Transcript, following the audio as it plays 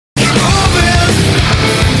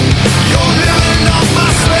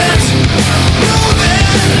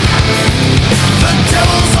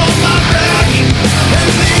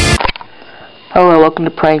Hello, welcome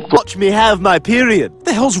to Prank Watch me have my period.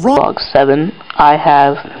 The hell's wrong? Vlog 7. I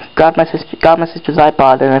have got my sister's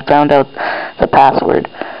iPod and I found out the password.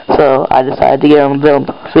 So I decided to get on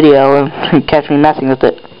the video and catch me messing with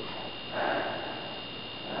it.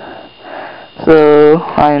 So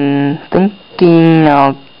I'm thinking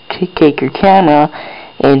I'll take your camera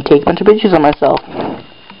and take a bunch of pictures of myself.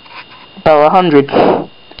 About 100.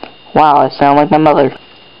 Wow, I sound like my mother.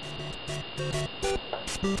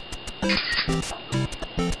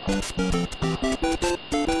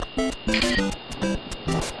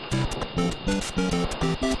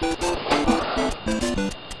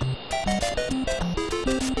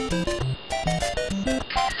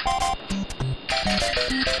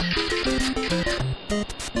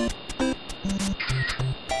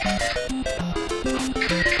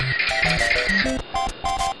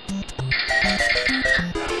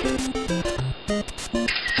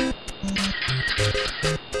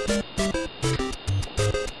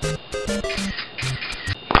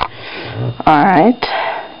 Alright.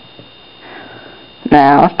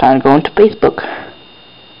 Now it's time to go into Facebook.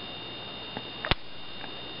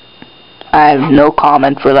 I have no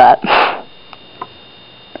comment for that.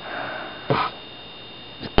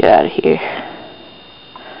 Let's get out of here.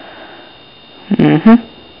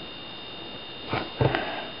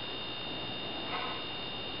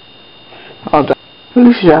 Hold on.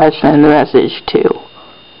 Who should I send the message to?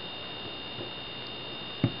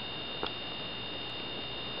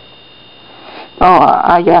 Oh,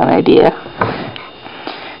 I got an idea.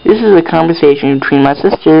 This is a conversation between my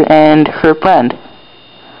sister and her friend.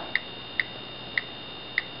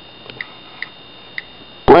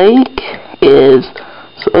 Blake is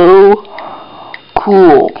so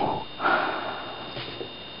cool.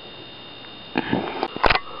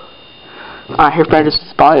 Her friend just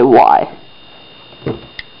responded, why?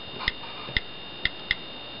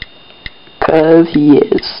 'Cause he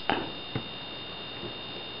is.